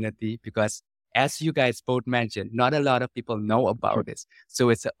opportunity because as you guys both mentioned, not a lot of people know about this. So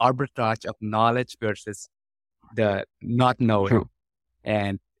it's an arbitrage of knowledge versus the not knowing. True.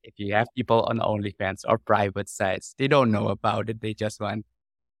 And if you have people on OnlyFans or private sites, they don't know about it. They just want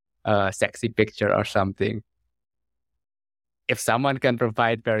a sexy picture or something. If someone can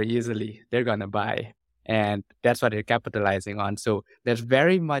provide very easily, they're going to buy. And that's what they're capitalizing on. So there's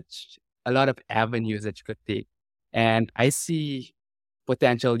very much a lot of avenues that you could take. And I see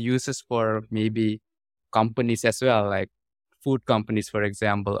potential uses for maybe companies as well, like food companies, for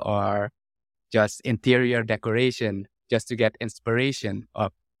example, or just interior decoration, just to get inspiration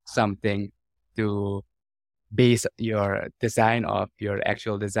of something to base your design of your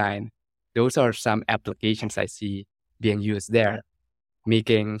actual design. Those are some applications I see being used there.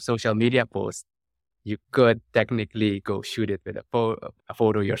 Making social media posts, you could technically go shoot it with a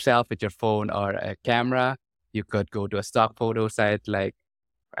photo yourself with your phone or a camera. You could go to a stock photo site like,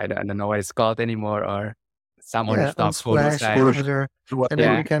 I don't know what it's called anymore, or some other Yeah, stock photo Unsplash, site. Flutter, and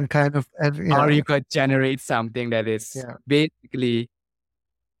then Yeah. you can kind of, Or you could generate something that is Yeah. basically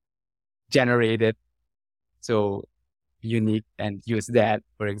generated so unique and use that,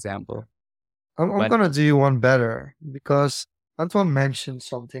 for example. I'm But- gonna do you one better because Antoine mentioned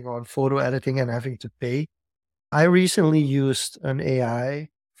something on photo editing and having to pay. I recently used an AI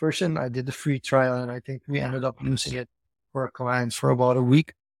version. I did the free trial, and I think we ended up using it for our clients for about a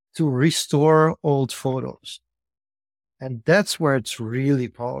week to restore old photos. And that's where it's really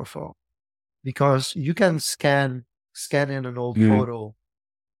powerful because you can scan in an old photo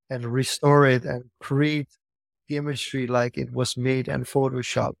and restore it and create the imagery like it was made in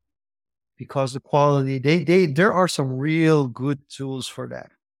Photoshop. Because the quality, there are some real good tools for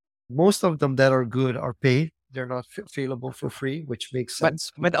that. Most of them that are good are paid. They're not available for free, which makes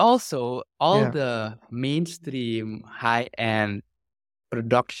sense. But also all Yeah. the mainstream high-end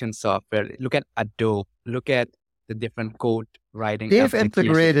production software. Look at Adobe. Look at the different code writing. They've applications.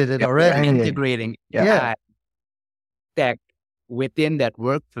 integrated it They're already. integrating Yeah. AI tech within that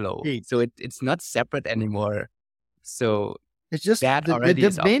workflow, Yeah. so it's not separate anymore. So It's just that the already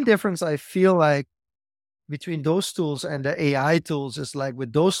is main difference I feel like between those tools and the AI tools is like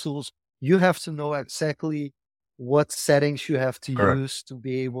with those tools, you have to know exactly what settings you have to Correct. use to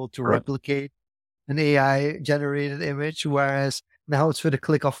be able to Correct. replicate an AI generated image. Whereas now it's with a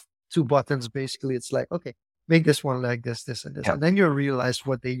click of 2 buttons. Basically, it's like, okay, make this one like this, this, and this. Yeah. And then you realize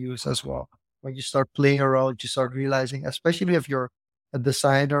what they use as well. When you start playing around, you start realizing, especially if you're a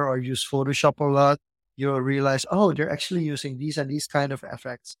designer or use Photoshop a lot, you'll realize, oh, they're actually using these and these kind of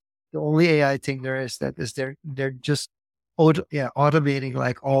effects. The only AI thing there is that is they're just automating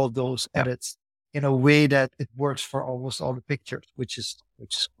like all those Yeah. edits in a way that it works for almost all the pictures, which is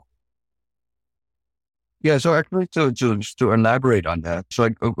Yeah, so actually to elaborate on that, so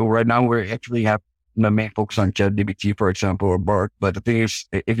like right now we actually have the main focus on ChatGPT, for example, or BART. But the thing is,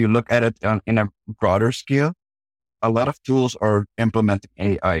 if you look at it in a broader scale, a lot of tools are implementing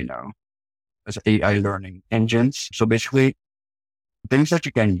AI now as AI learning engines. So basically, things that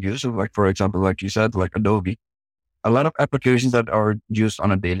you can use, like for example, like you said, like Adobe, a lot of applications that are used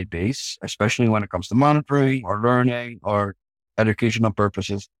on a daily basis, especially when it comes to monitoring or learning or educational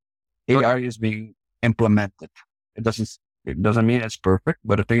purposes, AI is being implemented. It doesn't mean it's perfect,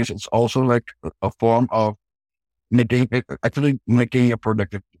 but the thing is, it's also like a form of actually making your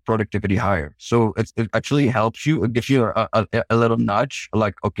productivity higher. So it actually helps you. It gives you a little nudge,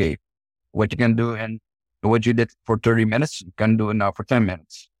 like, okay, what you can do and what you did for 30 minutes, you can do it now for 10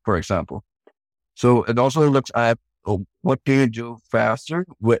 minutes, for example. So it also looks at what can you do faster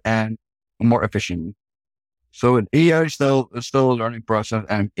and more efficiently. So AI is still a learning process,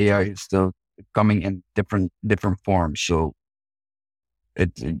 and AI is still coming in different forms. So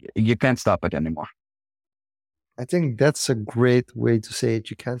you can't stop it anymore. I think that's a great way to say it.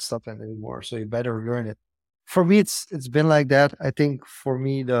 You can't stop it anymore, so you better learn it. For me, it's been like that. I think for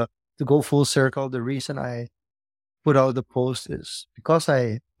me, to go full circle, the reason I put out the post is because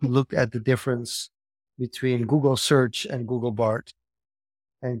I looked at the difference between Google search and Google BART.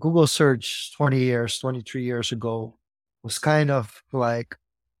 And Google search 23 years ago was kind of like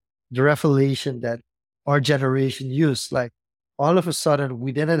the revelation that our generation used. Like all of a sudden,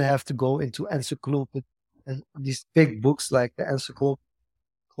 we didn't have to go into encyclopedia and these big books like the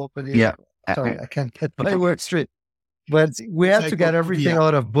encyclopedia. Yeah. Sorry, I can't get my words straight. But we had to get everything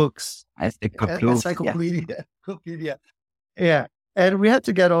out of books. Encyclopedia. Yeah. And we had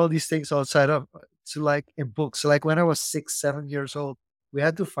to get all these things outside of to like in books. Like when I was 6, 7 years old, we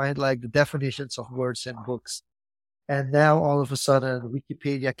had to find like the definitions of words in books. And now all of a sudden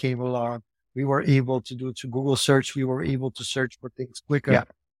Wikipedia came along. We were able to do to Google search. We were able to search for things quicker. Yeah.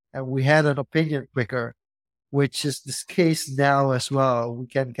 And we had an opinion quicker, which is this case now as well. We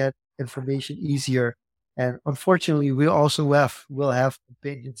can get information easier. And unfortunately, we also will have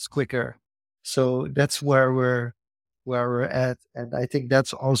opinions quicker. So that's where we're at. And I think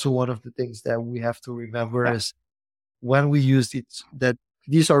that's also one of the things that we have to remember is when we use it, that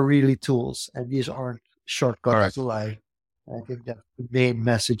these are really tools and these aren't shortcuts to life. I think that's the main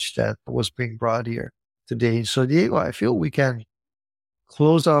message that was being brought here today. So Diego, I feel we can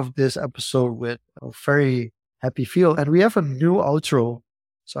close off this episode with a very happy feel. And we have a new outro.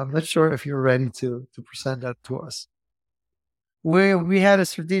 So I'm not sure if you're ready to present that to us. We had a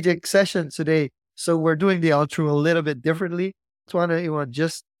strategic session today, so we're doing the outro a little bit differently.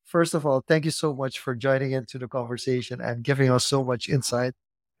 Just first of all, thank you so much for joining into the conversation and giving us so much insight.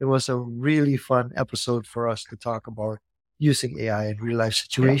 It was a really fun episode for us to talk about using AI in real life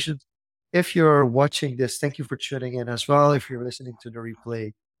situations. If you're watching this, thank you for tuning in as well. If you're listening to the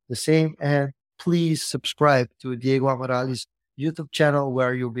replay, the same. And please subscribe to Diego Amarali's YouTube channel,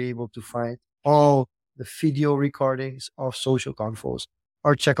 where you'll be able to find all the video recordings of Social Confoes,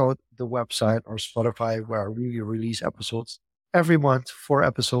 or check out the website or Spotify, where we release episodes every month, 4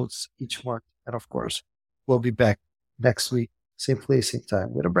 episodes each month. And of course, we'll be back next week, same place, same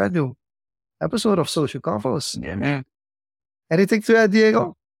time, with a brand new episode of Social Confoes. Yeah, man. Anything to add,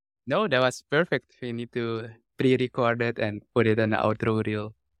 Diego? No, that was perfect. We need to pre-record it and put it in the outro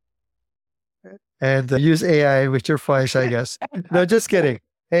reel. And use AI with your voice, I guess. No, just kidding.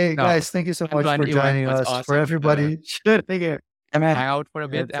 Hey, No, guys, thank you so much for 21 joining was us. For awesome. everybody, take care. Hang out for a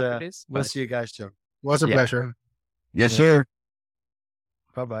bit And, after this. we'll but see you guys soon. Was a Yeah. pleasure. Yes, sir.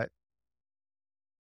 Bye bye.